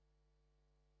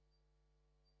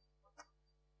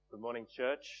Good morning,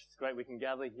 church. It's great we can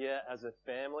gather here as a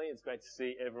family. It's great to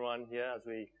see everyone here as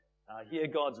we hear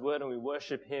God's word and we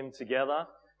worship Him together.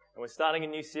 And we're starting a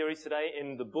new series today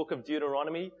in the book of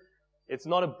Deuteronomy. It's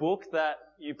not a book that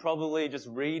you probably just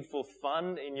read for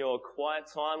fun in your quiet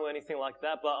time or anything like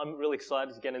that, but I'm really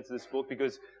excited to get into this book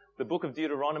because the book of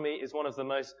Deuteronomy is one of the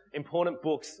most important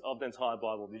books of the entire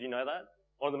Bible. Did you know that?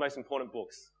 One of the most important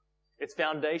books. It's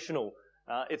foundational.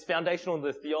 It's foundational in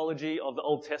the theology of the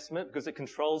Old Testament because it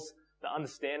controls the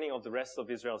understanding of the rest of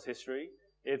Israel's history.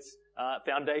 It's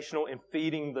foundational in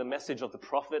feeding the message of the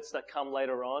prophets that come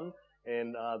later on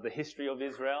in the history of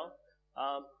Israel.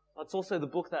 It's also the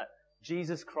book that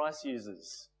Jesus Christ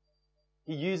uses.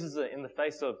 He uses it in the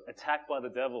face of attack by the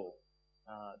devil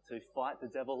to fight the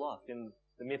devil off in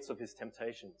the midst of his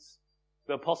temptations.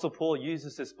 The Apostle Paul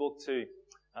uses this book to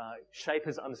shape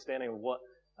his understanding of what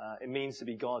it means to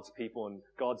be God's people and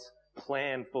God's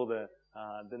plan for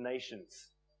the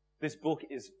nations. This book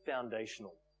is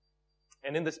foundational.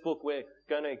 And in this book, we're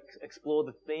going to explore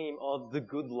the theme of the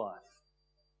good life.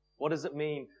 What does it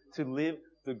mean to live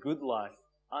the good life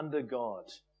under God?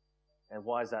 And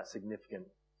why is that significant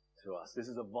to us? This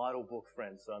is a vital book,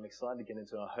 friends, so I'm excited to get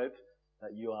into it. I hope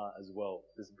that you are as well.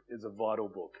 This is a vital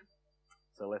book.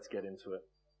 So let's get into it.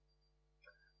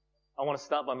 I want to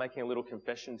start by making a little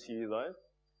confession to you, though.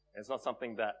 It's not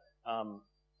something that,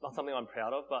 not something I'm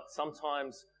proud of, but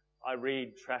sometimes I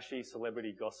read trashy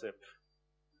celebrity gossip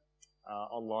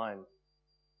online.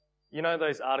 You know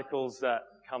those articles that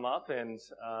come up and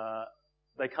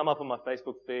they come up on my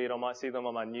Facebook feed, I might see them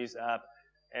on my news app,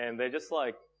 and they're just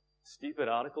like stupid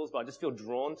articles, but I just feel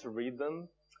drawn to read them.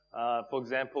 For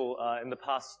example, in the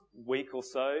past week or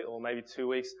so, or maybe 2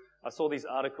 weeks, I saw these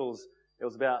articles.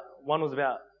 One was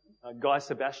about Guy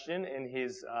Sebastian in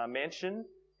his mansion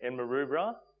in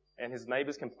Maroubra, and his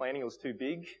neighbours complaining it was too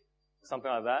big, something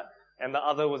like that. And the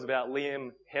other was about Liam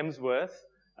Hemsworth,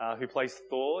 who plays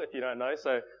Thor, if you don't know.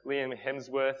 So Liam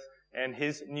Hemsworth and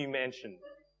his new mansion.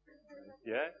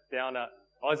 Yeah, down at...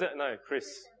 Oh, is it? No,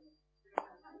 Chris.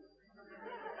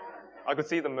 I could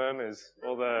see the murmurs,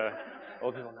 all the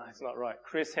people, no, it's not right.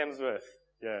 Chris Hemsworth,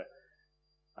 yeah.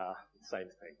 Same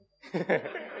thing.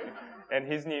 And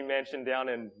his new mansion down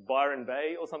in Byron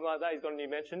Bay or something like that. He's got a new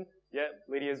mansion. Yeah,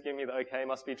 Lydia's giving me the okay,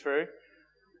 must be true.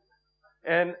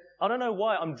 And I don't know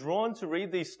why, I'm drawn to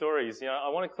read these stories. You know, I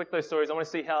want to click those stories. I want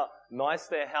to see how nice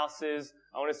their house is.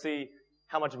 I want to see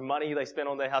how much money they spend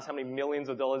on their house, how many millions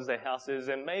of dollars their house is.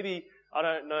 And maybe, I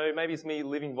don't know, maybe it's me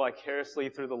living vicariously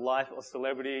through the life of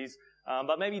celebrities.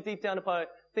 But maybe deep down, if I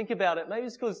think about it, maybe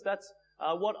it's because that's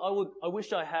what I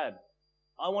wish I had.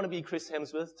 I want to be Chris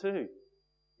Hemsworth too.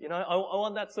 You know, I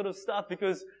want that sort of stuff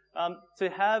because to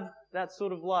have that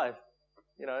sort of life,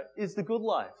 you know, is the good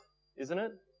life, isn't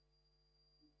it?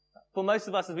 For most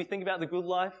of us, as we think about the good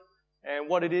life and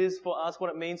what it is for us, what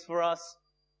it means for us,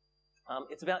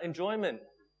 it's about enjoyment.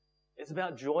 It's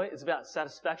about joy. It's about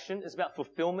satisfaction. It's about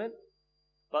fulfillment.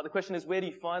 But the question is, where do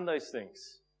you find those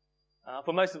things?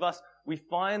 For most of us, we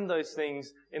find those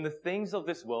things in the things of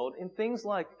this world, in things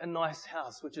like a nice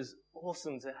house, which is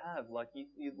awesome to have. Like,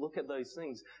 you look at those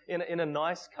things. In a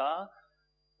nice car,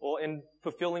 or in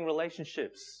fulfilling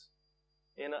relationships,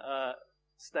 in a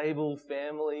stable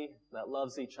family that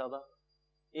loves each other,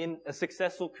 in a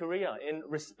successful career, in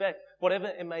respect, whatever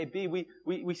it may be,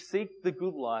 we seek the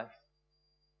good life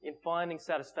in finding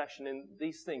satisfaction in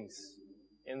these things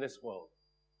in this world.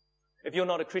 If you're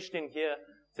not a Christian here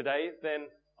today, then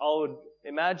I would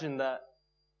imagine that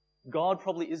God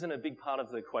probably isn't a big part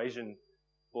of the equation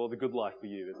for the good life for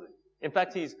you, is it? In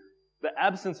fact, the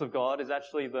absence of God is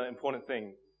actually the important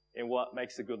thing in what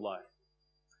makes a good life.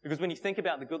 Because when you think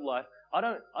about the good life, I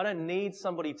don't need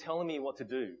somebody telling me what to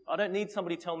do. I don't need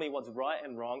somebody telling me what's right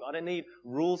and wrong. I don't need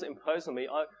rules imposed on me.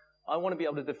 I want to be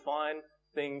able to define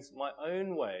things my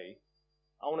own way.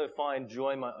 I want to find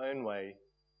joy my own way.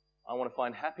 I want to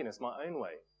find happiness my own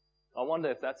way. I wonder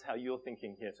if that's how you're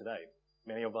thinking here today.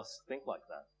 Many of us think like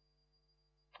that.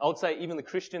 I would say even the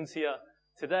Christians here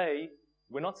today,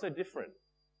 we're not so different.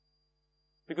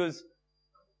 Because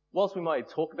whilst we might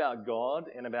talk about God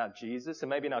and about Jesus, and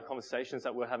maybe in our conversations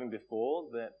that we're having before,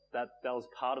 that was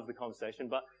part of the conversation,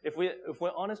 but if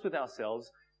we're honest with ourselves,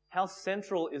 how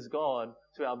central is God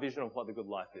to our vision of what the good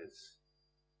life is?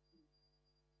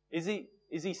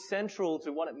 Is he central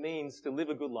to what it means to live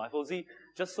a good life? Or is he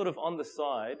just sort of on the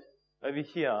side over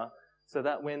here so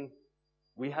that when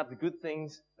we have the good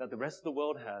things that the rest of the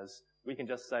world has, we can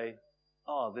just say,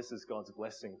 oh, this is God's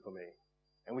blessing for me.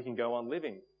 And we can go on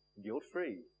living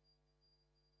guilt-free.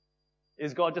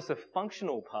 Is God just a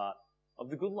functional part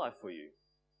of the good life for you?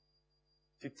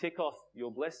 To tick off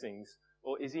your blessings,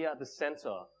 or is he at the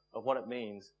center of what it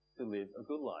means to live a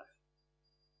good life.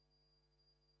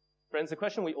 Friends, the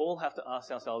question we all have to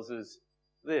ask ourselves is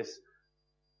this: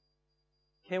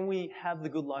 can we have the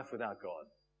good life without God?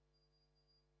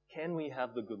 Can we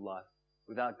have the good life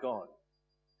without God?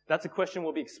 That's a question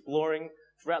we'll be exploring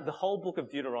throughout the whole book of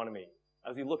Deuteronomy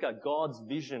as we look at God's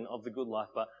vision of the good life.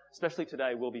 But especially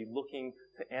today, we'll be looking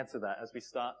to answer that as we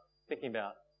start thinking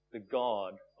about the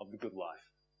God of the good life.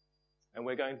 And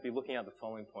we're going to be looking at the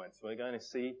following points. We're going to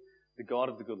see the God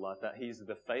of the good life, that He's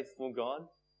the faithful God,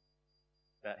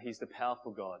 that He's the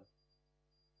powerful God.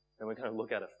 Then we're going to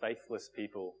look at a faithless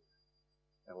people.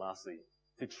 And lastly,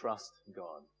 to trust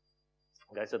God.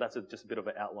 Okay, so that's just a bit of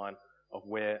an outline of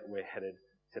where we're headed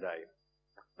today.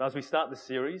 But as we start the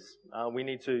series, we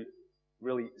need to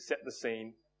really set the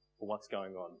scene for what's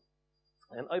going on.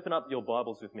 And open up your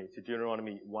Bibles with me to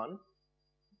Deuteronomy 1,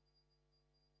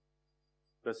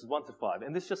 verses 1 to 5.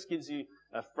 And this just gives you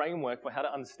a framework for how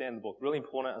to understand the book. Really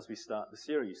important as we start the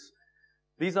series.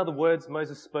 These are the words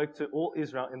Moses spoke to all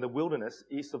Israel in the wilderness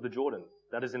east of the Jordan,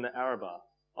 that is in the Arabah,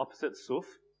 opposite Suf,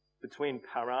 between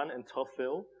Paran and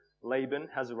Tophel, Laban,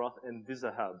 Hazeroth, and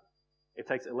Dizahab. It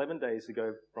takes 11 days to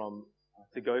go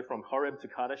from Horeb to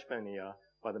Kadesh Barnea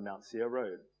by the Mount Seir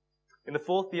road. In the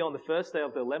fourth year, on the first day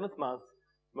of the 11th month,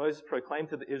 Moses proclaimed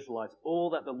to the Israelites all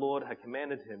that the Lord had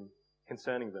commanded him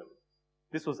concerning them.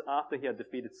 This was after he had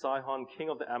defeated Sihon, king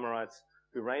of the Amorites,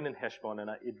 who reigned in Heshbon and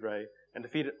at Idrei, and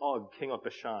defeated Og, king of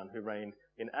Bashan, who reigned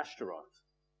in Ashtaroth.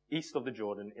 East of the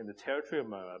Jordan, in the territory of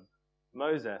Moab,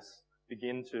 Moses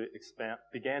began to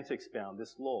expound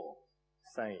this law,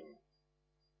 saying.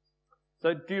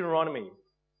 So Deuteronomy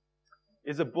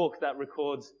is a book that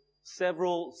records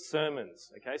several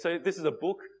sermons. Okay, so this is a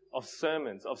book of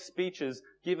sermons, of speeches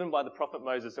given by the prophet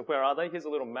Moses. And where are they? Here's a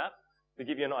little map to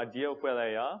give you an idea of where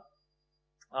they are.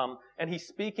 And he's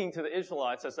speaking to the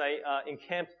Israelites as they are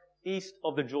encamped east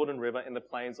of the Jordan River in the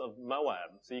plains of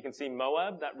Moab. So you can see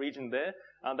Moab, that region there.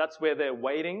 That's where they're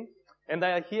waiting. And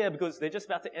they are here because they're just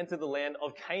about to enter the land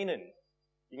of Canaan.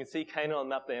 You can see Canaan on the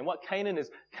map there. And what Canaan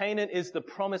is the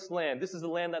promised land. This is the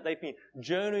land that they've been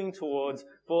journeying towards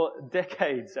for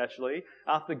decades, actually.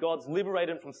 After God's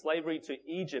liberated them from slavery to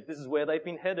Egypt, this is where they've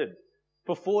been headed.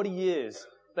 For 40 years,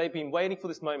 they've been waiting for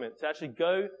this moment to actually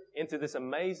go into this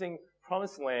amazing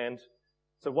promised land.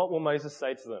 So what will Moses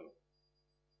say to them?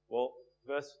 Well,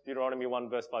 Deuteronomy 1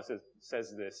 verse 5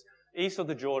 says this. East of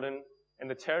the Jordan, in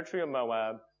the territory of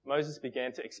Moab, Moses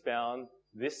began to expound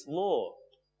this law,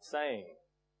 saying.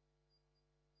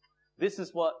 This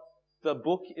is what the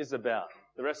book is about.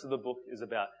 The rest of the book is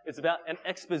about. It's about an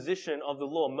exposition of the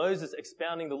law. Moses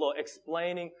expounding the law,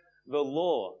 explaining the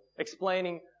law,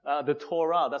 explaining the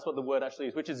Torah. That's what the word actually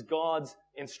is, which is God's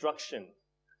instruction.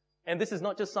 And this is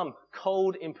not just some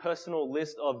cold, impersonal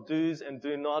list of do's and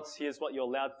do nots. Here's what you're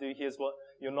allowed to do. Here's what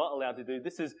you're not allowed to do.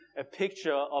 This is a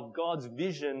picture of God's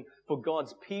vision for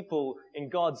God's people in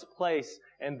God's place.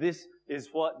 And this is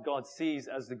what God sees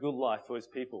as the good life for His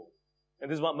people.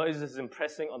 And this is what Moses is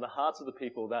impressing on the hearts of the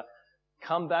people, that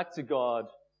come back to God,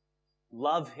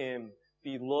 love Him,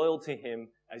 be loyal to Him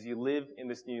as you live in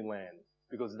this new land,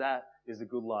 because that is the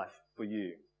good life for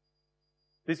you.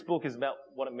 This book is about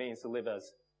what it means to live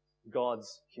as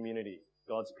God's community,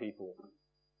 God's people.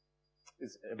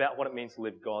 It's about what it means to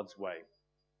live God's way.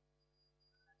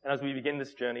 And as we begin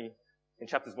this journey, in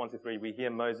chapters 1 to 3, we hear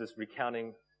Moses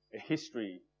recounting a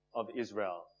history of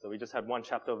Israel. So we just had one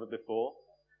chapter of it before.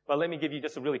 But let me give you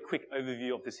just a really quick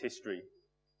overview of this history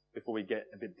before we get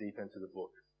a bit deeper into the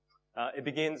book. It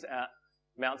begins at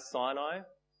Mount Sinai,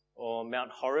 or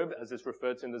Mount Horeb, as it's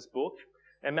referred to in this book.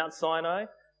 And Mount Sinai,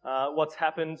 what's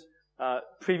happened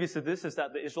previous to this is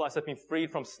that the Israelites have been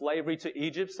freed from slavery to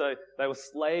Egypt. So they were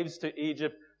slaves to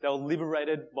Egypt. They were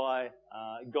liberated by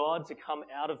God to come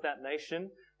out of that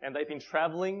nation. And they've been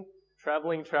traveling,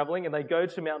 and they go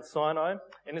to Mount Sinai.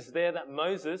 And it's there that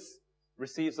Moses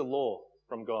receives the law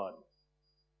from God.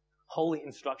 Holy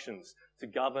instructions to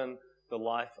govern the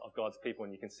life of God's people.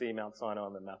 And you can see Mount Sinai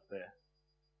on the map there.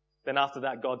 Then after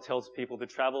that, God tells people to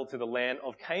travel to the land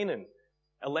of Canaan,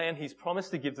 a land He's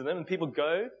promised to give to them. And people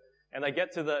go, and they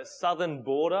get to the southern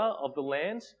border of the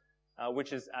land,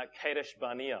 which is at Kadesh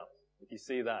Barnea, if you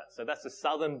see that. So that's the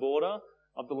southern border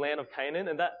of the land of Canaan,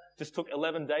 and that just took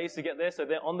 11 days to get there. So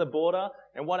they're on the border,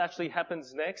 and what actually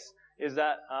happens next is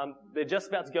that they're just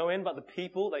about to go in, but the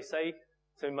people, they say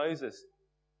to Moses,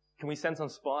 can we send some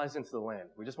spies into the land?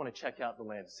 We just want to check out the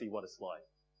land to see what it's like.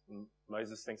 And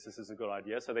Moses thinks this is a good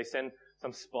idea, so they send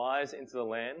some spies into the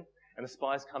land, and the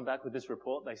spies come back with this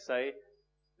report. They say,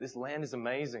 this land is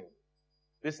amazing.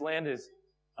 This land is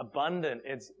abundant.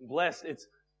 It's blessed. It's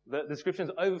The description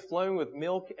is overflowing with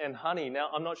milk and honey. Now,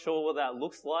 I'm not sure what that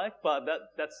looks like, but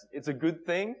it's a good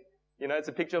thing. It's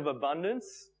a picture of abundance.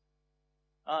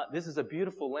 This is a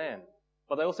beautiful land.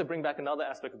 But they also bring back another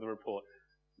aspect of the report.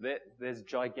 There's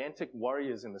gigantic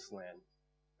warriors in this land,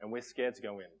 and we're scared to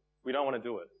go in. We don't want to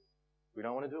do it. We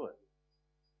don't want to do it.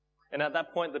 And at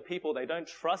that point, the people, they don't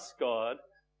trust God,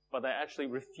 but they actually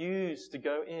refuse to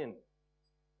go in.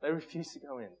 They refuse to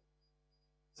go in.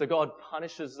 So God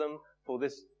punishes them for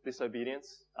this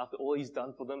disobedience. After all He's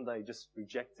done for them, they just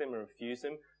reject Him and refuse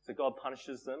Him. So God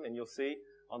punishes them, and you'll see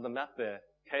on the map there,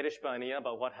 Kadesh Barnea,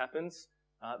 but what happens?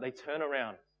 They turn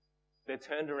around. They're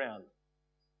turned around.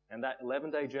 And that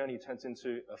 11-day journey turns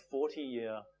into a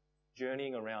 40-year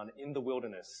journeying around in the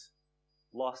wilderness,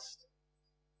 lost,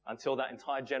 until that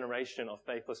entire generation of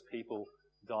faithless people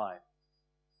die.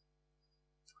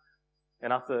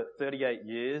 And after 38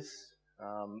 years,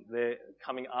 they're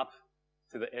coming up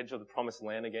to the edge of the promised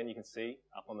land again. You can see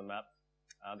up on the map.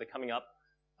 They're coming up.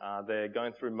 They're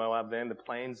going through Moab then, the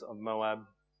plains of Moab.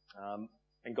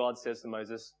 And God says to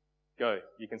Moses, go.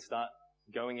 You can start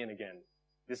going in again.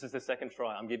 This is the second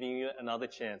try. I'm giving you another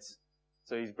chance.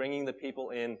 So He's bringing the people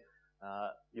in.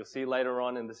 You'll see later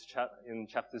on in in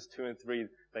chapters 2 and 3,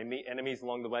 they meet enemies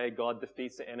along the way. God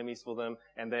defeats the enemies for them,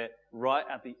 and they're right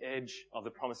at the edge of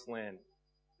the promised land.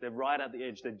 They're right at the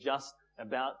edge. They're just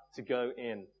about to go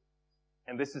in.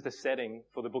 And this is the setting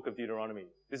for the book of Deuteronomy.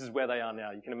 This is where they are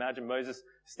now. You can imagine Moses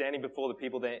standing before the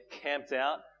people. They're camped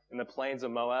out in the plains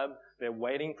of Moab. They're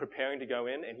waiting, preparing to go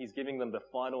in, and He's giving them the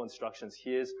final instructions.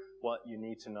 Here's what you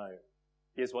need to know.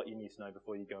 Here's what you need to know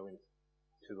before you go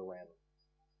into the land.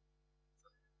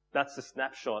 That's the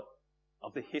snapshot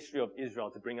of the history of Israel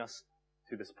to bring us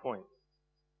to this point.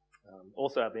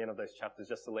 Also at the end of those chapters,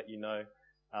 just to let you know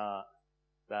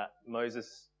that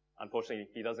Moses, unfortunately,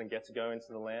 he doesn't get to go into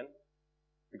the land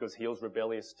because he was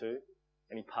rebellious too,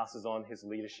 and he passes on his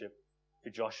leadership to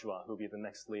Joshua, who will be the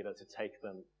next leader to take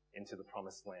them into the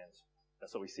promised land.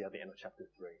 That's what we see at the end of chapter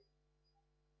 3.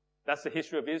 That's the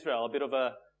history of Israel, a bit of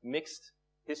a mixed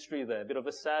history there, a bit of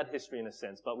a sad history in a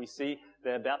sense, but we see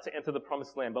they're about to enter the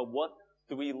promised land. But what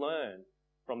do we learn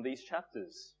from these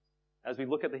chapters as we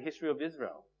look at the history of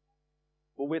Israel?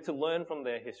 Well, we're to learn from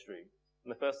their history.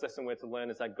 And the first lesson we're to learn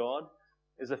is that God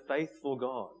is a faithful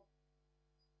God.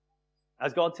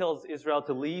 As God tells Israel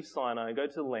to leave Sinai and go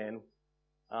to the land,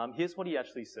 here's what He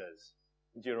actually says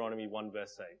in Deuteronomy 1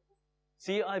 verse 8.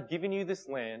 See, I've given you this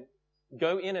land.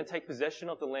 Go in and take possession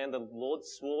of the land the Lord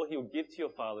swore He will give to your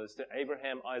fathers, to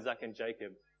Abraham, Isaac, and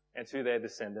Jacob, and to their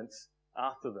descendants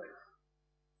after them.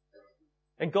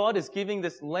 And God is giving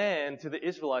this land to the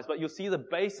Israelites, but you'll see the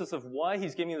basis of why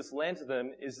He's giving this land to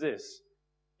them is this.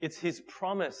 It's His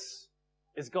promise.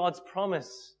 It's God's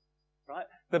promise, right?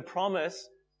 The promise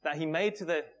that He made to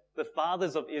the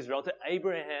fathers of Israel, to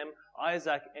Abraham,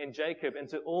 Isaac, and Jacob, and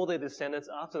to all their descendants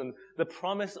after them. The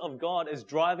promise of God is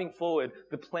driving forward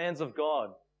the plans of God.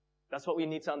 That's what we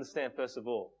need to understand, first of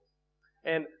all.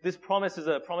 And this promise is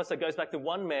a promise that goes back to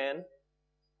one man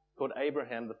called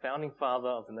Abraham, the founding father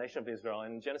of the nation of Israel.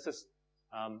 In Genesis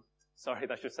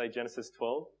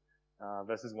 12,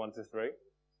 verses 1 to 3.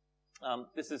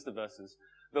 This is the verses.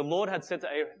 The Lord had said to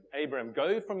Abram,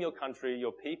 go from your country,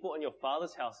 your people, and your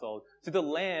father's household to the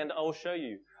land I will show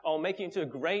you. I will make you into a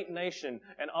great nation,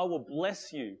 and I will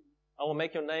bless you. I will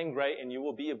make your name great, and you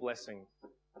will be a blessing.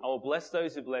 I will bless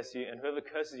those who bless you, and whoever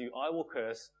curses you, I will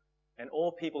curse, and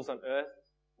all peoples on earth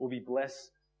will be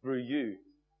blessed through you.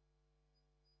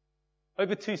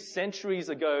 Over 2 centuries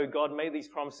ago, God made these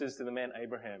promises to the man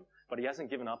Abraham, but He hasn't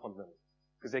given up on them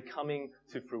because they're coming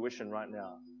to fruition right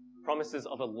now. Promises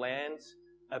of a land,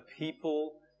 a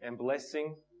people, and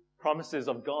blessing. Promises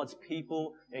of God's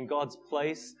people in God's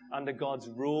place, under God's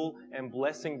rule and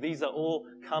blessing. These are all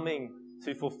coming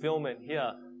to fulfillment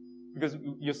here. Because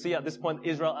you'll see at this point,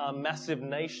 Israel are a massive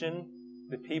nation.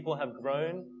 The people have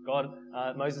grown.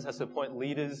 Moses has to appoint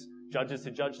leaders, judges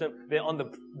to judge them. They're on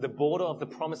the border of the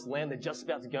promised land. They're just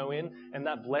about to go in. And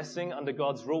that blessing under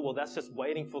God's rule, well, that's just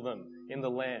waiting for them in the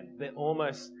land. They're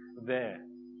almost there.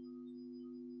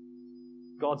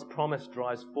 God's promise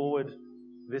drives forward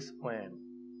this plan.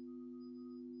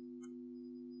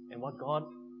 And what God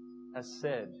has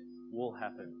said will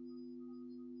happen.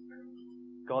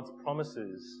 God's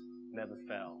promises never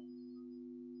fail.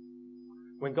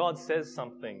 When God says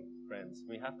something, friends,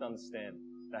 we have to understand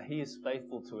that He is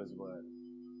faithful to His word,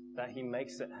 that He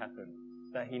makes it happen,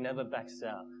 that He never backs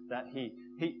out, that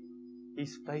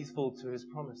He's faithful to His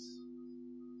promise.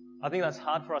 I think that's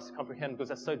hard for us to comprehend because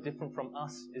that's so different from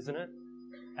us, isn't it?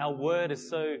 Our word is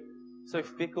so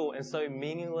fickle and so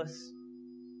meaningless.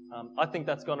 I think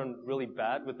that's gotten really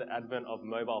bad with the advent of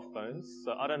mobile phones.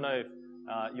 So I don't know if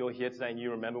you're here today and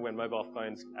you remember when mobile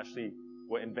phones actually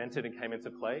were invented and came into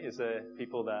play. Is there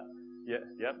people that,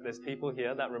 there's people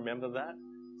here that remember that.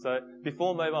 So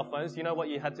before mobile phones, you know what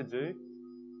you had to do?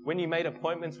 When you made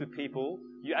appointments with people,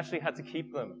 you actually had to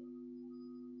keep them.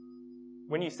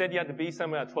 When you said you had to be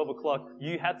somewhere at 12 o'clock,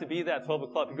 you had to be there at 12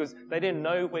 o'clock because they didn't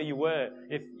know where you were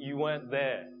if you weren't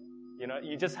there. You know,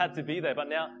 you just had to be there. But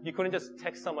now you couldn't just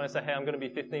text someone and say, hey, I'm going to be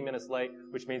 15 minutes late,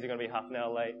 which means you're going to be half an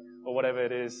hour late or whatever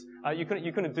it is. You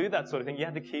couldn't do that sort of thing. You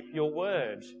had to keep your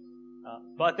word.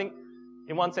 But I think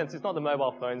in one sense, it's not the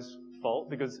mobile phone's fault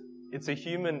because it's a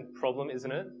human problem,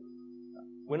 isn't it?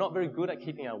 We're not very good at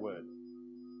keeping our word.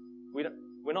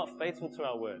 We're not faithful to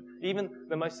our word. Even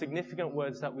the most significant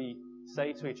words that we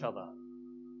say to each other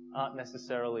aren't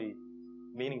necessarily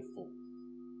meaningful.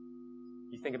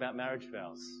 You think about marriage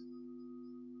vows.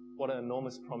 What an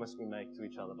enormous promise we make to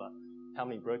each other, but how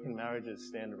many broken marriages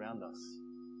stand around us?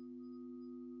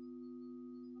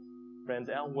 Friends,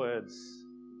 our words,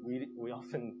 we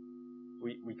often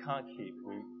can't keep.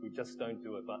 We just don't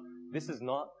do it. But this is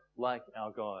not like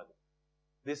our God.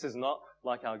 This is not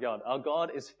like our God. Our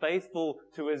God is faithful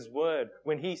to His word.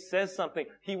 When He says something,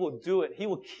 He will do it. He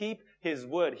will keep His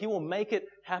word. He will make it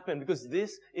happen because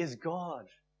this is God.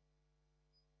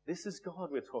 This is God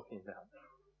we're talking about.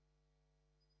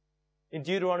 In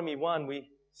Deuteronomy 1, we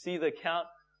see the account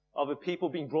of a people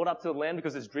being brought up to the land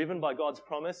because it's driven by God's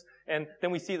promise. And then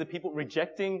we see the people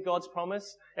rejecting God's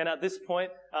promise. And at this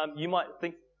point, you might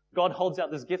think God holds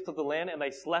out this gift of the land and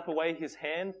they slap away His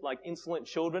hand like insolent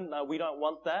children. No, we don't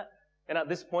want that. And at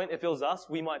this point, if it was us,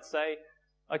 we might say,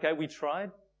 okay, we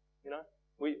tried. You know,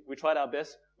 we tried our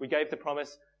best. We gave the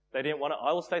promise. They didn't want it.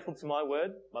 I was faithful to my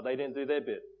word, but they didn't do their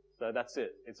bit. So that's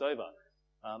it. It's over.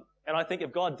 And I think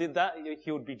if God did that,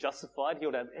 He would be justified. He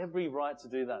would have every right to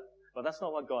do that. But that's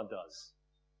not what God does.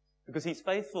 Because He's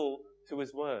faithful to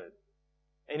His word.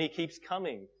 And He keeps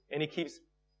coming. And He keeps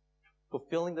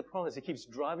fulfilling the promise. He keeps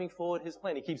driving forward His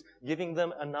plan. He keeps giving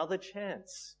them another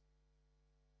chance.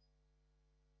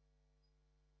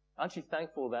 Aren't you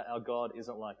thankful that our God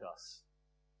isn't like us?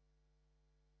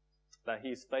 That He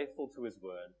is faithful to His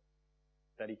word.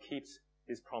 That He keeps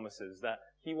His promises. That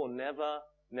He will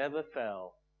never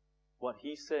fail. What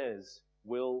He says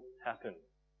will happen.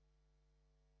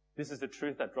 This is the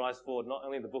truth that drives forward not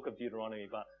only the book of Deuteronomy,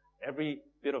 but every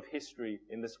bit of history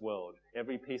in this world.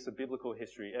 Every piece of biblical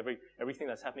history, everything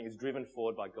that's happening is driven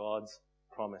forward by God's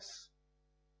promise.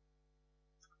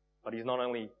 But He's not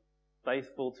only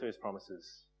faithful to His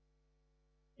promises,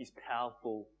 He's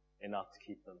powerful enough to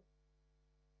keep them.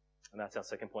 And that's our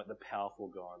second point, the powerful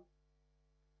God.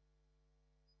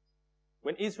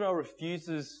 When Israel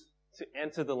refuses to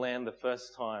enter the land the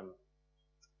first time,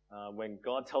 when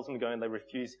God tells them to go and they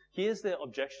refuse, here's their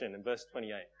objection in verse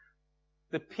 28.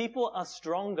 The people are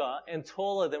stronger and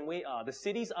taller than we are. The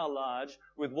cities are large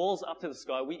with walls up to the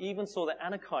sky. We even saw the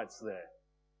Anakites there.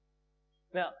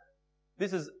 Now,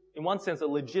 this is in one sense a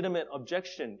legitimate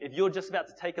objection. If you're just about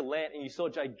to take a land and you saw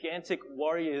gigantic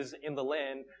warriors in the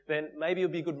land, then maybe it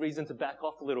would be a good reason to back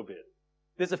off a little bit.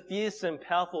 There's a fierce and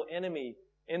powerful enemy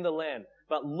in the land.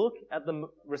 But look at the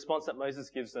response that Moses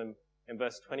gives them in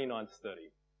verse 29 to 30.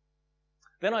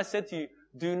 Then I said to you,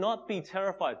 do not be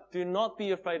terrified. Do not be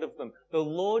afraid of them. The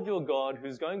Lord your God,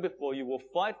 who's going before you, will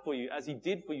fight for you as He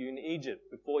did for you in Egypt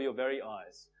before your very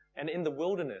eyes and in the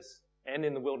wilderness.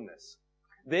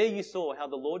 There you saw how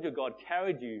the Lord your God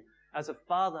carried you as a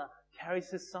father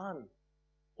carries his son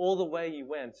all the way you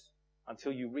went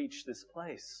until you reached this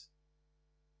place.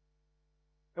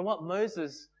 And what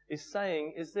Moses is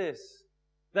saying is this,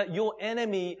 that your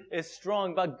enemy is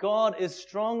strong, but God is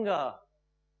stronger.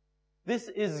 This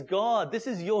is God. This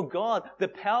is your God, the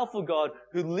powerful God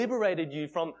who liberated you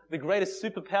from the greatest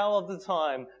superpower of the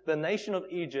time, the nation of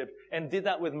Egypt, and did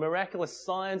that with miraculous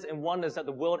signs and wonders that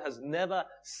the world has never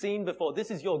seen before.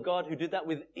 This is your God who did that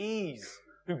with ease,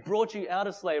 who brought you out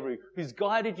of slavery, who's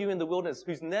guided you in the wilderness,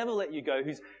 who's never let you go,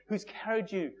 who's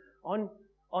carried you on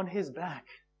His back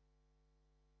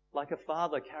like a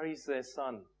father carries their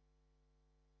son.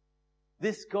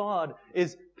 This God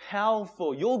is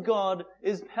powerful. Your God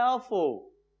is powerful.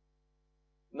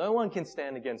 No one can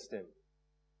stand against Him.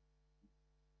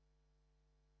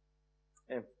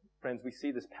 And friends, we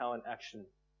see this power in action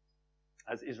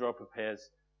as Israel prepares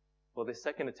for their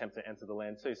second attempt to enter the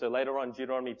land too. So later on,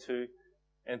 Deuteronomy 2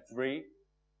 and 3,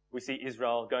 we see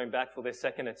Israel going back for their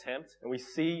second attempt. And we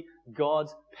see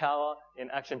God's power in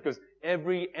action because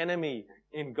every enemy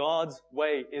in God's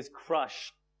way is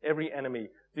crushed. Every enemy.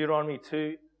 Deuteronomy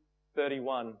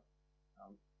 2:31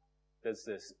 says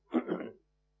this.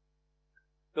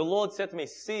 The Lord said to me,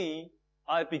 see,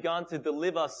 I have begun to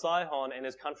deliver Sihon and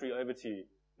his country over to you.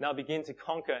 Now begin to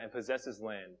conquer and possess his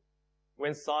land.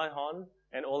 When Sihon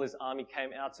and all his army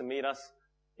came out to meet us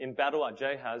in battle at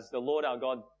Jahaz, the Lord our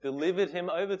God delivered him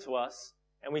over to us,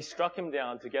 and we struck him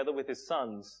down together with his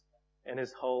sons and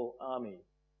his whole army.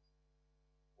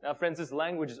 Now, friends, this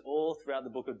language is all throughout the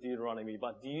book of Deuteronomy,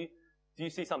 but do you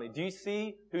see something? Do you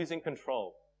see who's in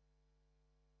control?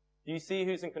 Do you see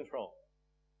who's in control?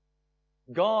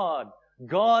 God.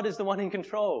 God is the one in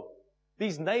control.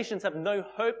 These nations have no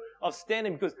hope of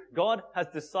standing because God has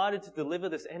decided to deliver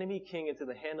this enemy king into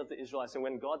the hand of the Israelites. And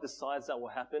when God decides that will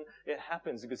happen, it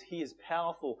happens because he is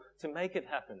powerful to make it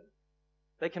happen.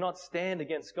 They cannot stand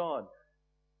against God.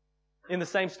 In the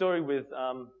same story with,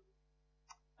 the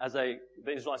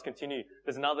Israelites continue,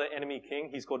 there's another enemy king.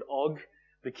 He's called Og,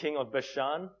 the king of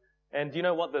Bashan. And do you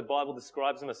know what the Bible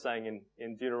describes him as saying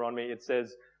in Deuteronomy? It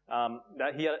says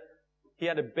that he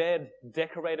had a bed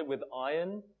decorated with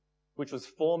iron, which was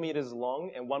 4 meters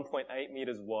long and 1.8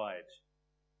 meters wide.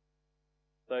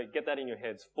 So get that in your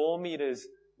heads. 4 meters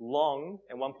long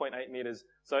and 1.8 meters.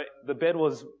 So the bed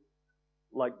was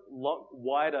like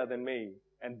wider than me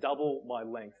and double my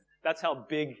length. That's how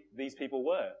big these people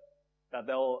were that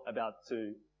they were about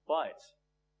to fight.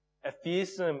 A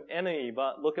fearsome enemy,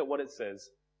 but look at what it says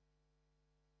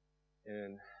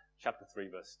in chapter 3,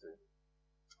 verse 2.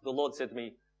 The Lord said to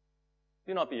me,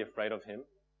 do not be afraid of him,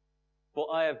 for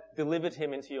I have delivered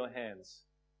him into your hands,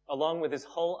 along with his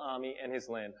whole army and his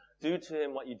land. Do to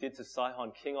him what you did to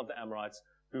Sihon, king of the Amorites,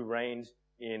 who reigned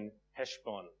in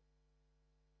Heshbon.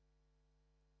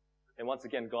 And once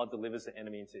again, God delivers the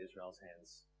enemy into Israel's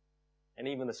hands. And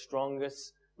even the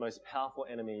strongest, most powerful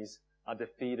enemies are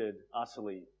defeated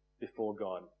utterly before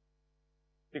God.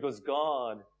 Because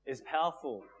God is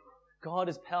powerful. God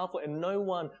is powerful and no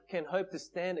one can hope to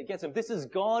stand against him. This is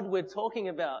God we're talking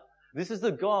about. This is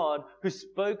the God who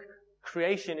spoke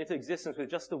creation into existence with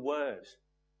just a word.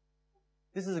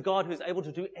 This is a God who is able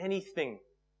to do anything.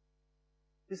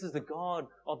 This is the God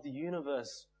of the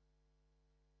universe.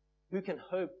 Who can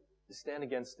hope to stand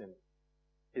against him?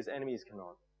 His enemies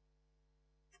cannot.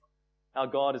 Our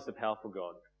God is the powerful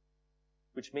God,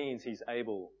 which means he's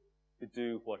able to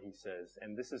do what he says.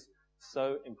 And this is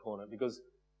so important because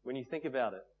when you think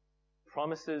about it,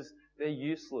 promises, they're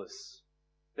useless.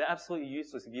 They're absolutely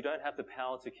useless if you don't have the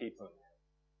power to keep them.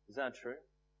 Is that true?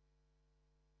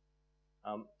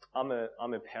 I'm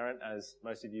a parent, as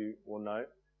most of you will know,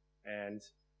 and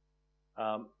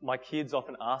my kids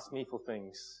often ask me for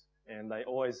things, and they're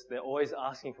always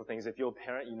asking for things. If you're a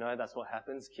parent, you know that's what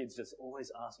happens. Kids just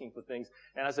always asking for things,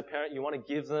 and as a parent, you want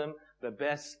to give them the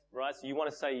best, right? So you want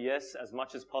to say yes as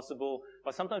much as possible,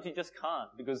 but sometimes you just can't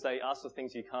because they ask for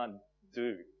things you can't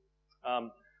do.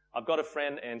 I've got a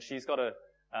friend, and she's got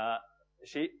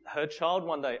her child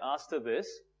one day asked her this.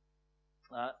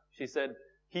 He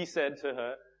said to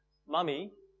her,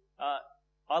 "Mummy,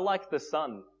 I like the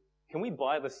sun. Can we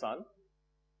buy the sun?"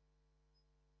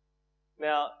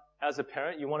 Now, as a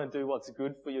parent, you want to do what's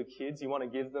good for your kids. You want to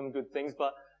give them good things.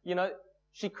 But,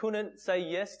 she couldn't say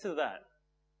yes to that,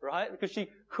 right? Because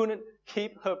she couldn't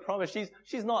keep her promise.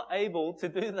 She's not able to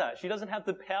do that. She doesn't have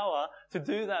the power to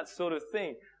do that sort of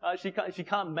thing. She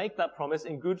can't make that promise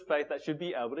in good faith that she'd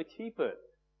be able to keep it.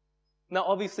 Now,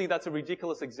 obviously, that's a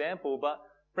ridiculous example, but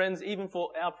friends, even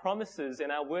for our promises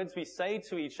and our words we say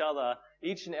to each other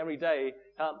each and every day,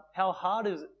 how hard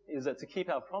is it to keep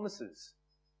our promises?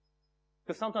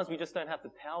 Because sometimes we just don't have the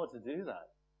power to do that.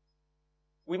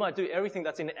 We might do everything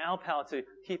that's in our power to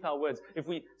keep our words. If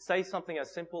we say something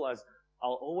as simple as,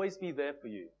 "I'll always be there for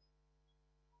you,"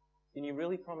 can you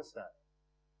really promise that?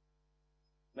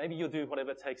 Maybe you'll do whatever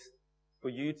it takes for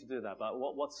you to do that, but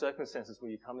what circumstances will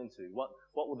you come into? What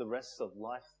will the rest of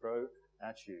life throw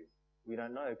at you? We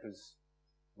don't know because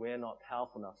we're not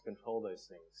powerful enough to control those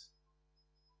things.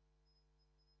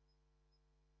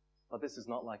 But this is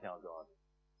not like our God.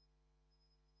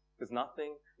 Because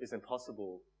nothing is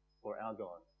impossible for our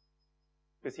God.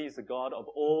 Because He is the God of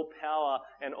all power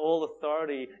and all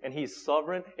authority, and He is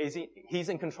sovereign. He's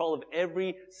in control of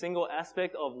every single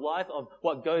aspect of life, of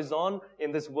what goes on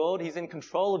in this world. He's in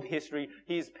control of history.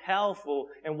 He is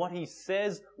powerful, and what He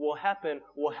says will happen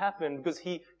because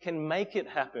He can make it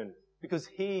happen, because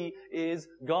He is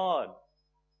God.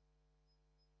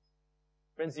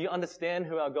 Friends, do you understand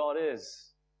who our God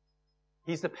is?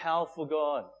 He's the powerful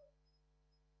God.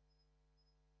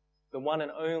 The one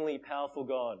and only powerful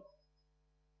God.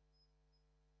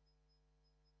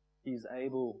 He's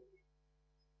able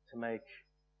to make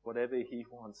whatever He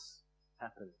wants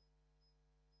happen.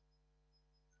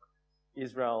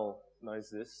 Israel knows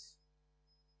this,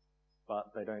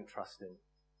 but they don't trust Him.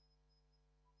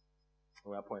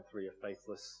 Or our point 3, a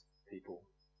faithless people.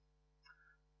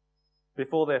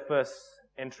 Before their first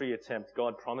entry attempt,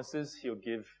 God promises He'll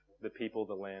give the people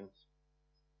the land.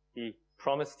 He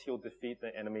promised He'll defeat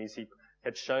their enemies. He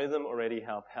had shown them already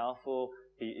how powerful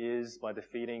He is by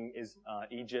defeating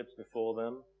Egypt before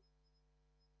them.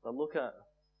 But look at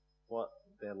what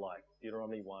they're like.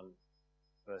 Deuteronomy 1,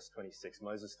 verse 26.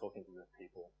 Moses talking to the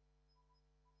people.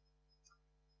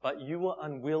 But you were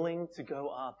unwilling to go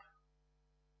up.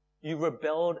 You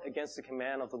rebelled against the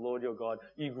command of the Lord your God.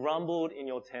 You grumbled in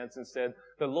your tents and said,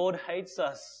 the Lord hates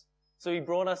us. So He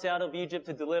brought us out of Egypt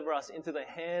to deliver us into the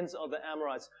hands of the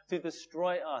Amorites, to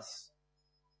destroy us.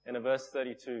 And in verse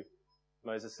 32,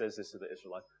 Moses says this to the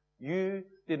Israelites. You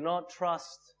did not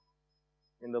trust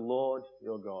in the Lord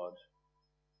your God.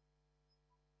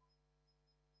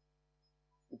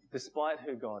 Despite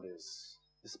who God is,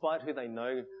 despite who they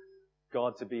know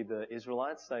God to be, the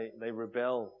Israelites, they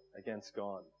rebel against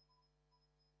God.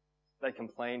 They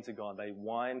complain to God. They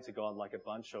whine to God like a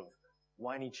bunch of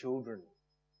whiny children.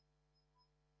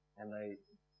 And they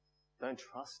don't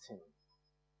trust Him.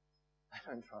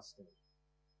 They don't trust Him.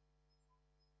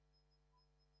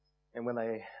 And when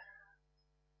they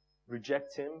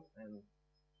reject Him and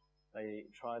they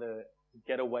try to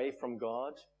get away from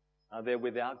God, they're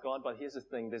without God. But here's the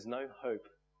thing, there's no hope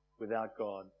without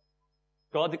God.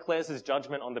 God declares His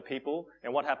judgment on the people,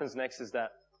 and what happens next is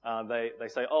that they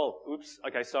say, oh, oops,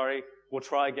 okay, sorry, we'll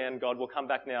try again, God, we'll come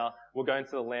back now, we'll go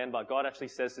into the land. But God actually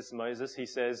says this to Moses, He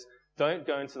says, don't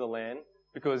go into the land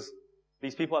because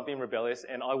these people have been rebellious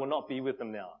and I will not be with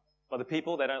them now. But the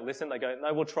people, they don't listen, they go,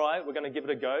 no, we'll try, we're going to give it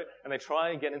a go. And they try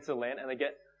and get into the land and they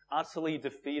get utterly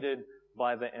defeated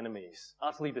by their enemies.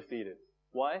 Utterly defeated.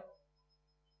 Why?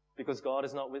 Because God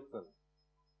is not with them.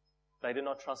 They do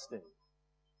not trust Him.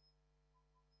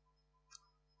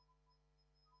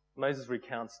 Moses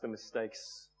recounts the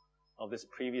mistakes of this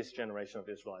previous generation of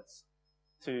Israelites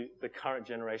to the current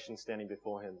generation standing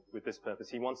before him with this purpose.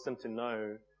 He wants them to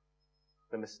know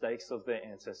the mistakes of their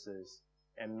ancestors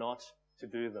and not to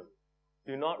do them.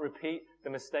 Do not repeat the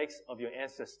mistakes of your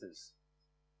ancestors.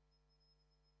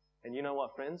 And you know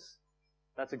what, friends?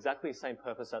 That's exactly the same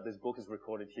purpose that this book is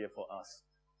recorded here for us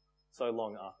so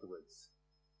long afterwards.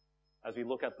 As we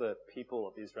look at the people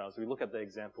of Israel, as we look at the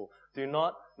example, do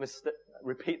not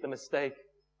repeat the mistake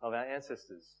of our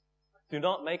ancestors. Do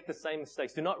not make the same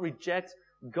mistakes. Do not reject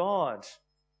God.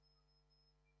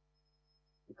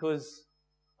 Because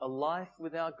a life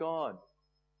without God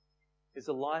is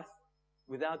a life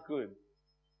without good.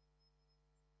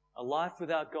 A life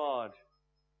without God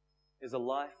is a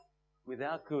life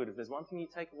without good. If there's one thing you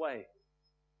take away,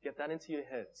 get that into your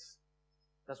heads.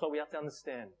 That's what we have to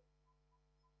understand.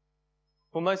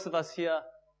 For most of us here,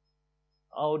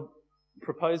 I would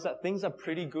propose that things are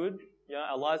pretty good. You know,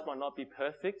 our lives might not be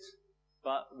perfect,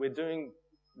 but we're doing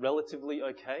relatively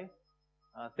okay.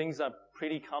 Things are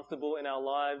pretty comfortable in our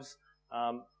lives.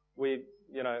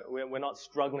 We're not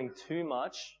struggling too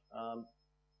much,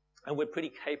 and we're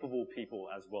pretty capable people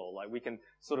as well. Like we can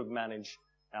sort of manage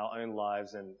our own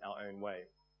lives in our own way,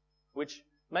 which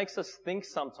makes us think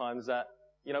sometimes that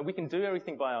we can do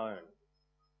everything by our own.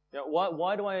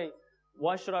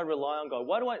 Why should I rely on God?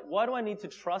 Why do I need to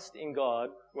trust in God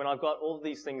when I've got all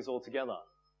these things all together?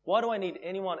 Why do I need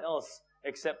anyone else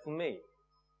except for me?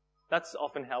 That's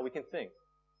often how we can think.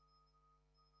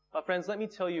 But friends, let me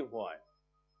tell you why.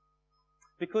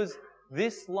 Because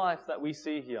this life that we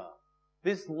see here,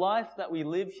 this life that we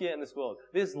live here in this world,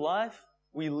 this life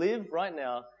we live right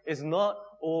now is not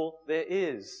all there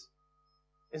is.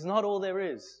 It's not all there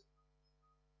is.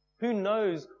 Who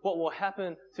knows what will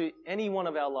happen to any one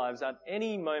of our lives at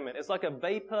any moment? It's like a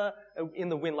vapor in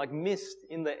the wind, like mist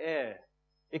in the air.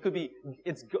 It could be,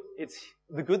 it's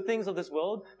the good things of this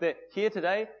world. They're here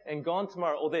today and gone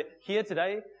tomorrow. Or they're here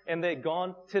today and they're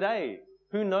gone today.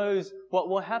 Who knows what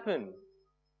will happen?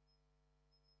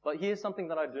 But here's something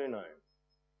that I do know.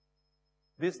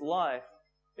 This life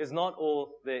is not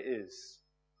all there is.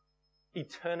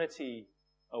 Eternity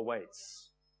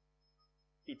awaits.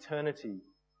 Eternity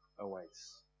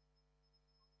awaits.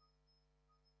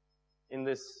 In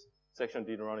this section of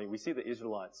Deuteronomy, we see the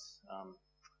Israelites,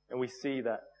 and we see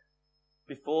that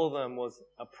before them was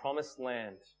a promised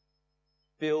land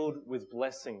filled with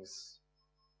blessings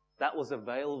that was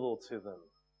available to them.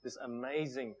 This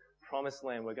amazing promised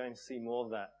land. We're going to see more of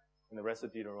that in the rest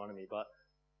of Deuteronomy, but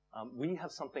we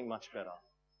have something much better.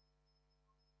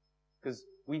 Because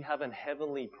we have an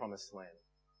heavenly promised land.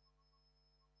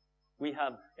 We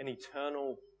have an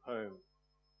eternal home.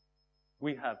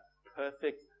 We have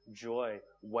perfect joy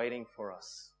waiting for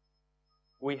us.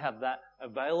 We have that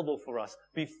available for us,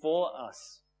 before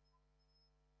us.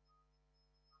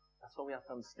 That's what we have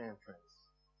to understand, friends.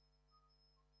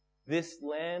 This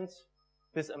land,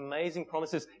 this amazing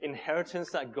promise, this inheritance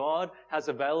that God has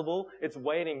available, it's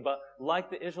waiting. But like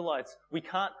the Israelites, we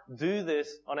can't do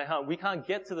this on our own. We can't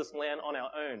get to this land on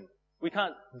our own. We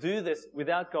can't do this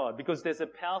without God because there's a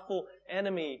powerful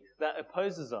enemy that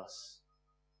opposes us.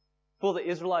 For the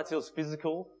Israelites, it was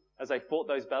physical as they fought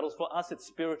those battles. For us, it's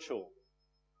spiritual.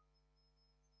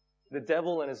 The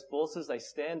devil and his forces, they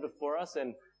stand before us,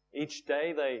 and each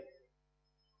day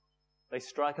they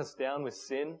strike us down with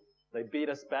sin. They beat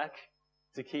us back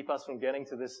to keep us from getting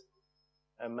to this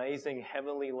amazing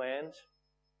heavenly land.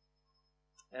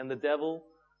 And the devil,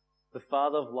 the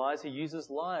father of lies, he uses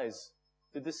lies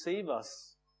to deceive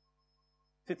us,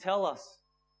 to tell us,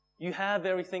 you have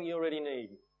everything you already need.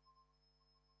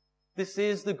 This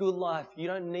is the good life. You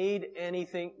don't need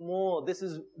anything more. This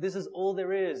is all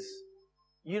there is.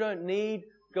 You don't need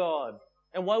God.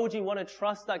 And why would you want to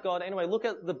trust that God anyway? Look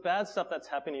at the bad stuff that's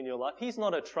happening in your life. He's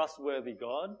not a trustworthy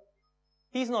God.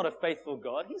 He's not a faithful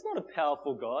God. He's not a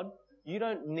powerful God. You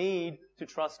don't need to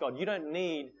trust God. You don't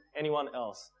need anyone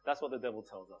else. That's what the devil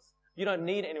tells us. You don't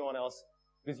need anyone else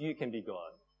because you can be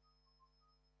God.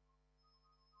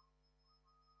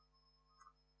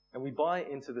 And we buy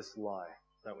into this lie,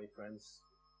 don't we, friends?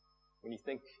 When you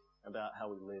think about how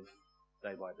we live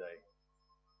day by day.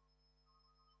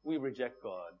 We reject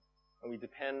God and we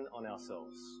depend on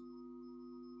ourselves.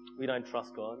 We don't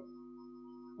trust God.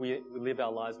 We live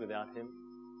our lives without Him.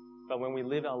 But when we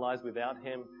live our lives without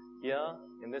Him here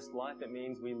in this life, it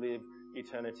means we live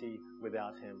eternity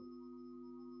without Him.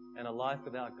 And a life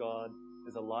without God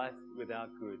is a life without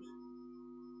good.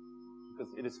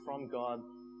 Because it is from God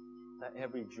that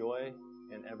every joy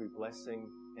and every blessing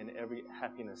and every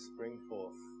happiness spring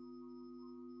forth.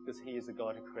 Because He is the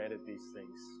God who created these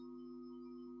things.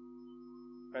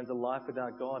 Friends, a life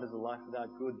without God is a life without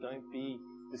good. Don't be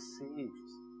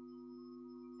deceived.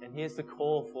 And here's the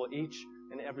call for each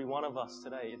and every one of us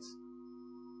today. It's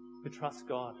to trust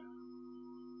God.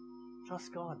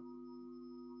 Trust God.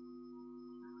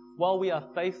 While we are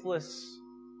faithless,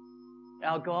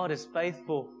 our God is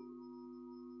faithful.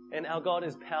 And our God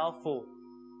is powerful.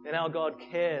 And our God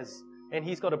cares. And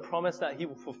He's got a promise that He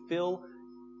will fulfill.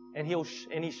 And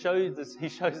He shows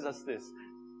us this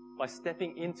by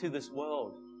stepping into this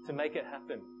world to make it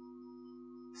happen.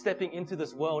 Stepping into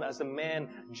this world as a man,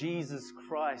 Jesus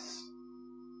Christ.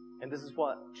 And this is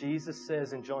what Jesus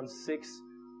says in John 6,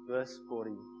 verse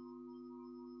 40.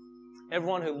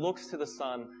 Everyone who looks to the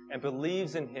Son and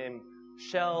believes in Him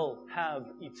shall have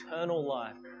eternal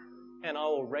life, and I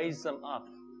will raise them up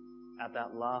at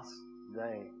that last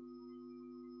day.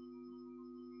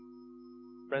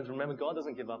 Friends, remember, God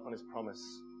doesn't give up on His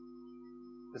promise,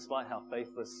 despite how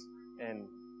faithless and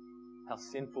how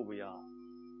sinful we are.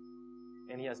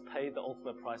 And He has paid the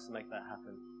ultimate price to make that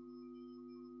happen.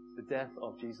 The death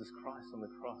of Jesus Christ on the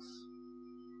cross.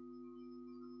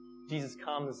 Jesus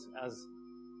comes as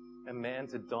a man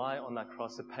to die on that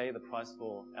cross to pay the price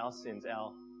for our sins,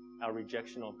 our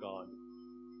rejection of God,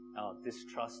 our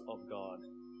distrust of God,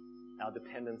 our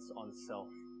dependence on self.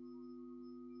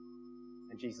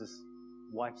 And Jesus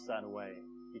wipes that away.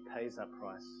 He pays that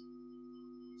price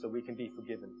so we can be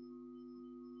forgiven.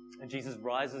 And Jesus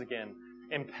rises again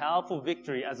in powerful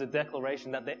victory as a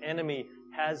declaration that the enemy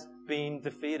has been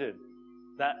defeated.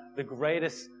 That the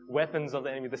greatest weapons of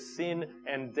the enemy, the sin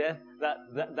and death,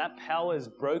 that power is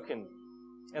broken.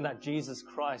 And that Jesus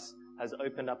Christ has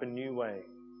opened up a new way.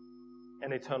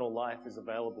 And eternal life is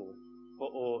available for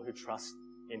all who trust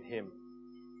in Him.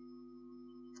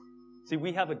 See,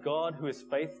 we have a God who is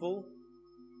faithful,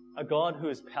 a God who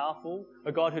is powerful,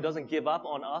 a God who doesn't give up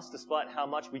on us despite how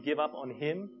much we give up on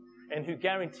Him, and who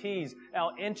guarantees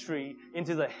our entry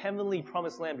into the heavenly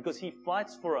promised land because He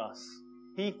fights for us.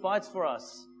 He fights for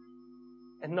us.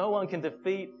 And no one can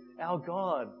defeat our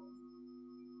God.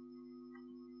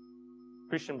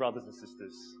 Christian brothers and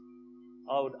sisters,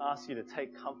 I would ask you to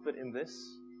take comfort in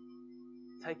this.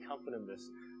 Take comfort in this.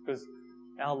 Because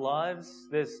our lives,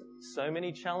 there's so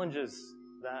many challenges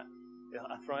that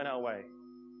are thrown our way.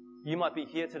 You might be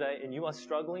here today and you are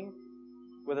struggling,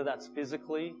 whether that's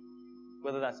physically,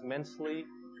 whether that's mentally,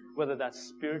 whether that's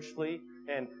spiritually,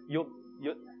 and you're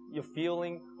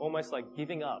feeling almost like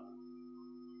giving up.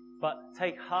 But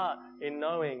take heart in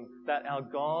knowing that our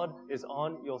God is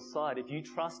on your side. If you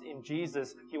trust in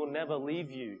Jesus, He will never leave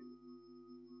you.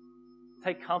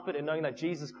 Take comfort in knowing that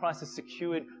Jesus Christ has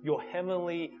secured your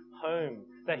heavenly home,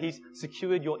 that He's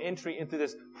secured your entry into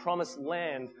this promised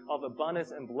land of abundance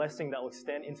and blessing that will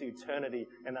extend into eternity,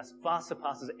 and that far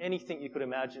surpasses anything you could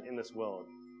imagine in this world.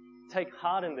 take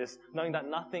heart in this, knowing that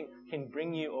nothing can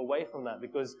bring you away from that.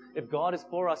 Because if God is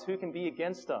for us, who can be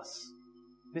against us?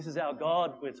 This is our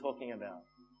God we're talking about.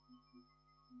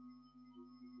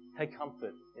 Take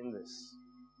comfort in this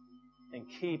and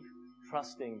keep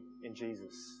trusting in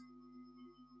Jesus.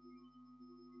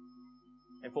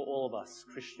 And for all of us,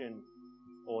 Christian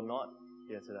or not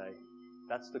here today,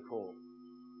 that's the call.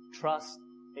 Trust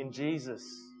in Jesus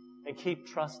and keep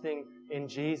trusting in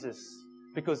Jesus,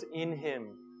 because in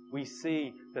Him we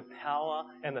see the power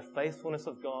and the faithfulness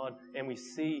of God, and we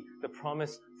see the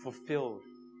promise fulfilled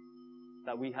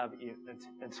that we have an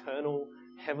eternal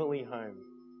heavenly home,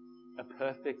 a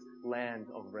perfect land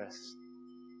of rest,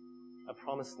 a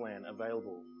promised land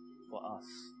available for us.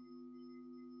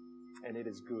 And it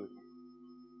is good,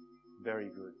 very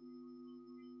good.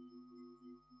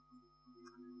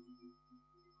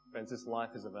 Friends, this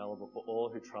life is available for all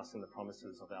who trust in the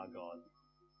promises of our God,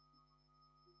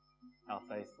 our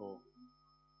faithful,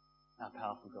 our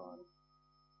powerful God.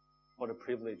 What a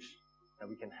privilege that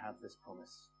we can have this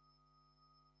promise.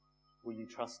 Will you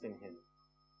trust in Him?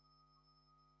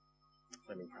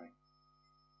 Let me pray.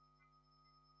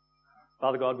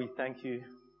 Father God, we thank You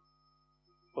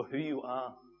for who You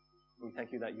are. We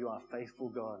thank You that You are a faithful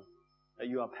God, that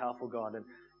You are a powerful God, and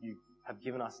You have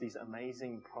given us these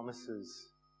amazing promises.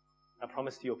 A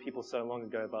promise to Your people so long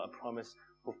ago, but a promise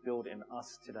fulfilled in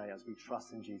us today as we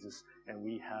trust in Jesus, and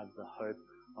we have the hope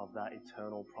of that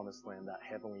eternal promised land, that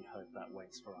heavenly hope that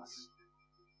waits for us.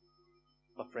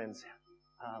 But friends,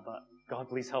 but God,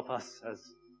 please help us as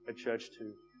a church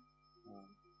to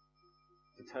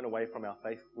turn away from our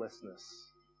faithlessness,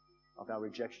 of our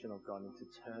rejection of God, and to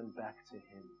turn back to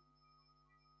Him.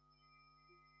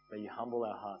 May You humble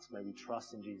our hearts. May we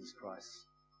trust in Jesus Christ.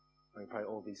 May we pray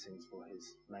all these things for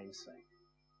His name's sake.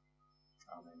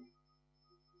 Amen.